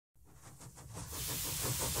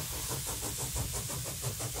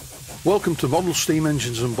Welcome to Model Steam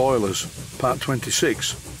Engines and Boilers, part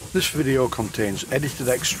 26. This video contains edited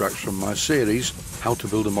extracts from my series, How to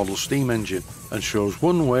Build a Model Steam Engine, and shows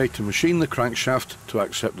one way to machine the crankshaft to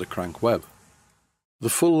accept the crank web. The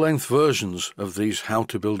full-length versions of these How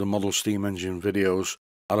to Build a Model Steam Engine videos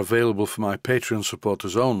are available for my Patreon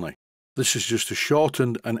supporters only. This is just a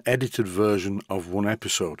shortened and edited version of one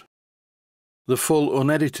episode. The full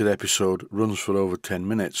unedited episode runs for over 10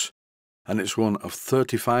 minutes, and it's one of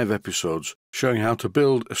 35 episodes showing how to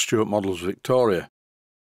build a Stuart Models Victoria.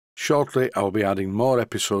 Shortly I will be adding more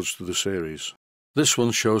episodes to the series. This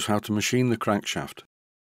one shows how to machine the crankshaft.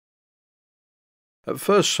 At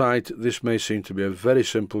first sight this may seem to be a very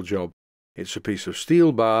simple job. It's a piece of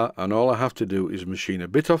steel bar and all I have to do is machine a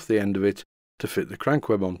bit off the end of it to fit the crank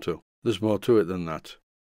web onto. There's more to it than that.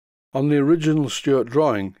 On the original Stuart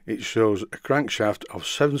drawing it shows a crankshaft of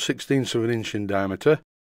 7/16 of an inch in diameter,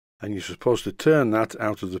 and you're supposed to turn that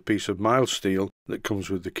out of the piece of mild steel that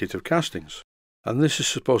comes with the kit of castings. And this is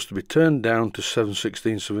supposed to be turned down to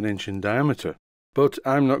 7/16 of an inch in diameter. But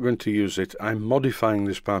I'm not going to use it, I'm modifying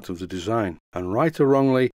this part of the design, and right or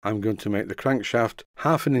wrongly I'm going to make the crankshaft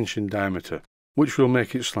half an inch in diameter, which will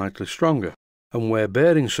make it slightly stronger. And where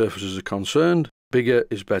bearing surfaces are concerned, bigger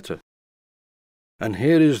is better. And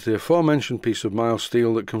here is the aforementioned piece of mild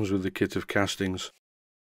steel that comes with the kit of castings.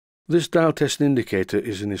 This dial test indicator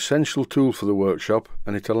is an essential tool for the workshop,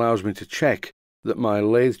 and it allows me to check that my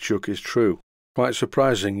lathe chuck is true. Quite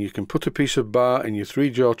surprising, you can put a piece of bar in your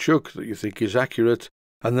 3-jaw chuck that you think is accurate,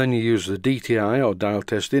 and then you use the DTI or dial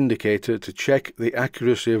test indicator to check the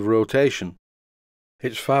accuracy of rotation.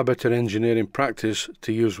 It's far better engineering practice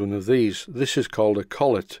to use one of these. This is called a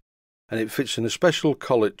collet, and it fits in a special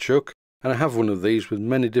collet chuck, and I have one of these with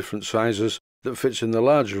many different sizes that fits in the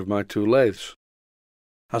larger of my two lathes.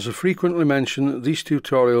 As I frequently mention, these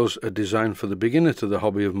tutorials are designed for the beginner to the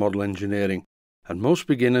hobby of model engineering, and most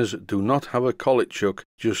beginners do not have a collet chuck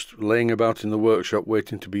just laying about in the workshop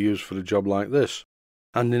waiting to be used for a job like this.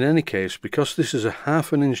 And in any case, because this is a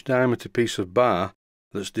half an inch diameter piece of bar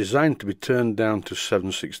that's designed to be turned down to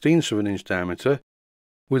 7/16 of an inch diameter,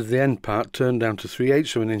 with the end part turned down to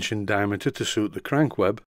 3/8 of an inch in diameter to suit the crank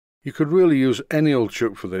web, you could really use any old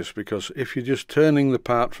chuck for this, because if you're just turning the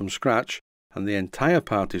part from scratch and the entire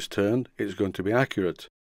part is turned, it's going to be accurate.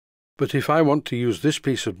 But if I want to use this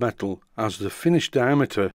piece of metal as the finished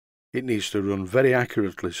diameter, it needs to run very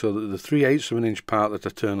accurately so that the 3/8 of an inch part that I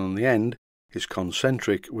turn on the end is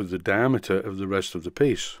concentric with the diameter of the rest of the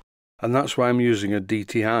piece. And that's why I'm using a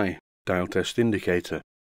DTI, dial test indicator.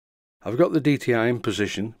 I've got the DTI in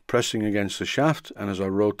position, pressing against the shaft, and as I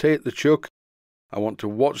rotate the chuck, I want to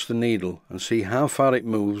watch the needle and see how far it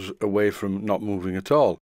moves away from not moving at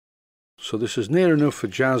all. So this is near enough for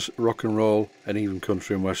jazz, rock and roll, and even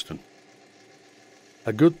country and western.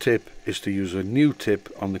 A good tip is to use a new tip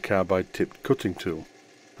on the carbide tipped cutting tool,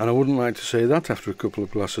 and I wouldn't like to say that after a couple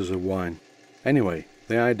of glasses of wine. Anyway,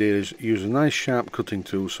 the idea is use a nice sharp cutting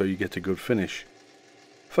tool so you get a good finish.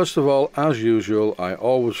 First of all, as usual, I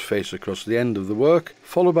always face across the end of the work,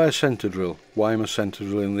 followed by a centre drill. Why am I centre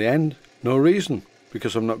drilling the end? No reason,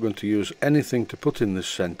 because I'm not going to use anything to put in this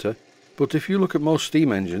centre, but if you look at most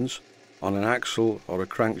steam engines, on an axle or a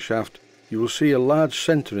crankshaft, you will see a large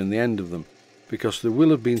centre in the end of them, because they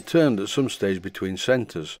will have been turned at some stage between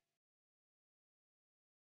centres.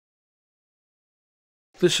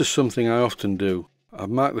 This is something I often do.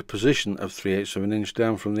 I've marked the position of 3/8 of an inch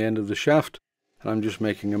down from the end of the shaft, and I'm just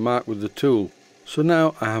making a mark with the tool. So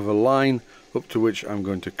now I have a line up to which I'm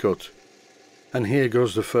going to cut. And here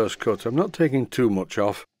goes the first cut. I'm not taking too much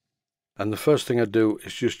off. And the first thing I do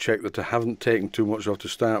is just check that I haven't taken too much off to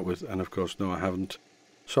start with, and of course no I haven't.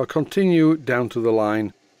 So I continue down to the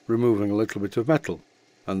line, removing a little bit of metal,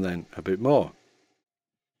 and then a bit more.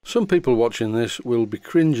 Some people watching this will be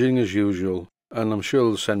cringing as usual, and I'm sure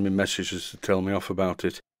they'll send me messages to tell me off about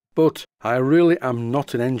it. But I really am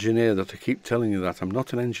not an engineer, that I keep telling you that. I'm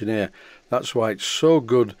not an engineer. That's why it's so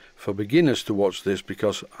good for beginners to watch this,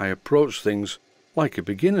 because I approach things like a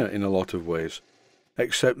beginner in a lot of ways.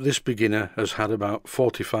 Except this beginner has had about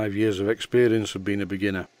 45 years of experience of being a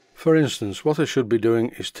beginner. For instance, what I should be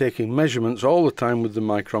doing is taking measurements all the time with the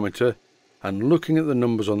micrometer and looking at the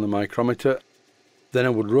numbers on the micrometer. Then I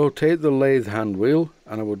would rotate the lathe hand wheel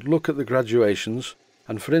and I would look at the graduations,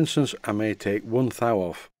 and for instance I may take 1 thou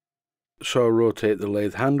off. So I rotate the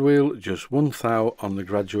lathe hand wheel just 1 thou on the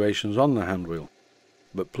graduations on the hand wheel.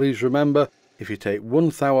 But please remember, if you take 1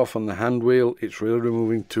 thou off on the hand wheel, it's really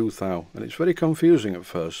removing 2 thou, and it's very confusing at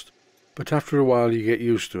first, but after a while you get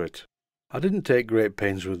used to it. I didn't take great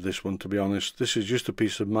pains with this one, to be honest. This is just a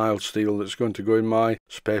piece of mild steel that's going to go in my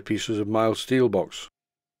spare pieces of mild steel box.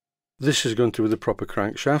 This is going to be the proper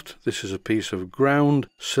crankshaft. This is a piece of ground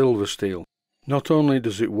silver steel. Not only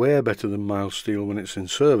does it wear better than mild steel when it's in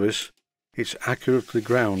service, it's accurately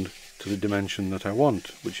ground to the dimension that I want,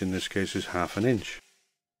 which in this case is 1/2 inch.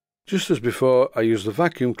 Just as before, I use the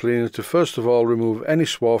vacuum cleaner to first of all remove any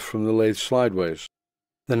swarf from the lathe slideways.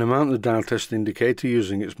 Then I mount the dial test indicator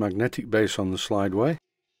using its magnetic base on the slideway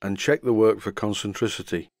and check the work for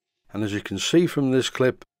concentricity. And as you can see from this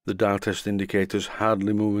clip, the dial test indicator is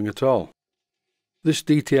hardly moving at all. This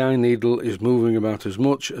DTI needle is moving about as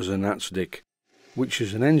much as a gnat's dick, which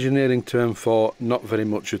is an engineering term for not very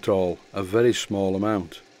much at all, a very small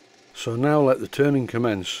amount. So now let the turning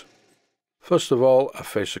commence. First of all, I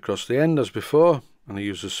face across the end as before, and I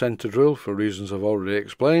use the centre drill for reasons I've already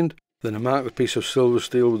explained. Then I mark the piece of silver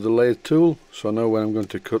steel with the lathe tool, so I know where I'm going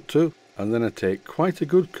to cut to, and then I take quite a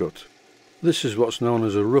good cut. This is what's known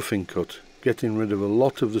as a roughing cut, getting rid of a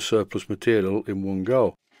lot of the surplus material in one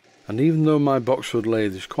go. And even though my Boxford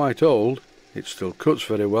lathe is quite old, it still cuts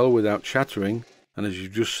very well without chattering, and as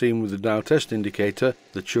you've just seen with the dial test indicator,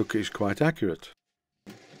 the chuck is quite accurate.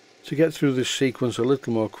 To get through this sequence a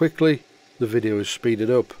little more quickly, the video is speeded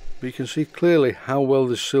up, but you can see clearly how well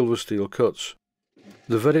this silver steel cuts.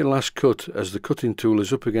 The very last cut, as the cutting tool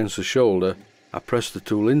is up against the shoulder, I press the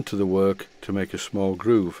tool into the work to make a small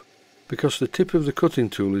groove. Because the tip of the cutting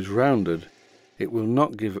tool is rounded, it will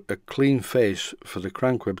not give a clean face for the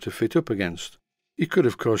crankweb to fit up against. You could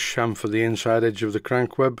of course chamfer the inside edge of the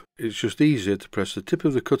crankweb. It's just easier to press the tip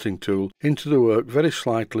of the cutting tool into the work very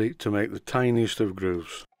slightly to make the tiniest of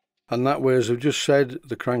grooves. And that way, as I've just said,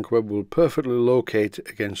 the crankweb will perfectly locate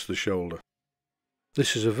against the shoulder.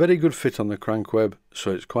 This is a very good fit on the crankweb,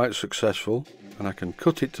 so it's quite successful, and I can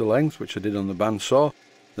cut it to length, which I did on the bandsaw,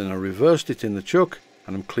 then I reversed it in the chuck,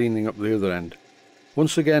 and I'm cleaning up the other end.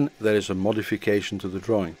 Once again, there is a modification to the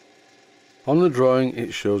drawing. On the drawing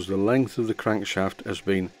it shows the length of the crankshaft as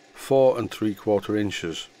being 4 3/4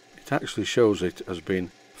 inches. It actually shows it as being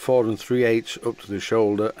 4 3/8 up to the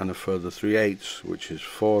shoulder and a further 3/8, which is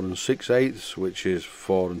 4 6/8, which is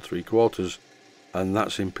 4 3/4, and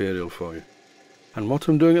that's imperial for you. And what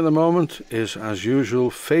I'm doing at the moment is, as usual,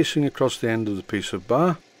 facing across the end of the piece of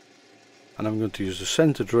bar, and I'm going to use the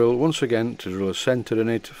centre drill once again to drill a centre in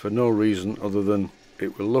it for no reason other than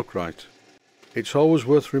it will look right. It's always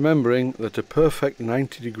worth remembering that a perfect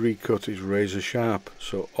 90-degree cut is razor sharp,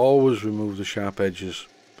 so always remove the sharp edges,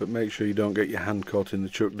 but make sure you don't get your hand caught in the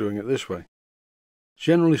chuck doing it this way.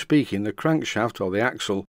 Generally speaking, the crankshaft or the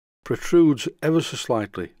axle protrudes ever so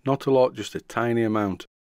slightly, not a lot, just a tiny amount,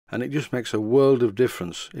 and it just makes a world of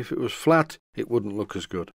difference. If it was flat, it wouldn't look as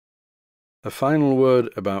good. A final word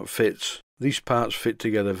about fits. These parts fit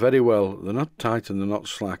together very well. They're not tight and they're not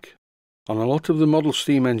slack. On a lot of the model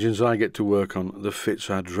steam engines I get to work on, the fits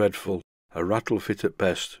are dreadful, a rattle fit at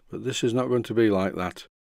best, but this is not going to be like that.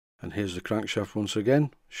 And here's the crankshaft once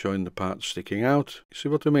again, showing the parts sticking out. You see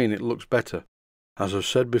what I mean? It looks better. As I've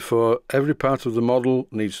said before, every part of the model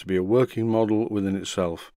needs to be a working model within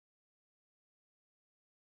itself.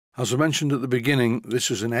 As I mentioned at the beginning, this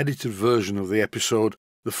is an edited version of the episode.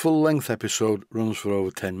 The full-length episode runs for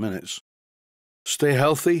over 10 minutes. Stay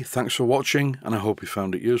healthy, thanks for watching, and I hope you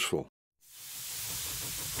found it useful.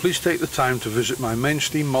 Please take the time to visit my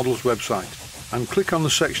Mainsteam Models website and click on the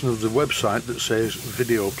section of the website that says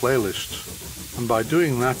Video Playlists. And by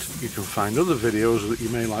doing that, you can find other videos that you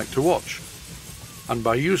may like to watch. And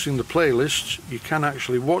by using the playlists, you can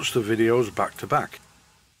actually watch the videos back to back.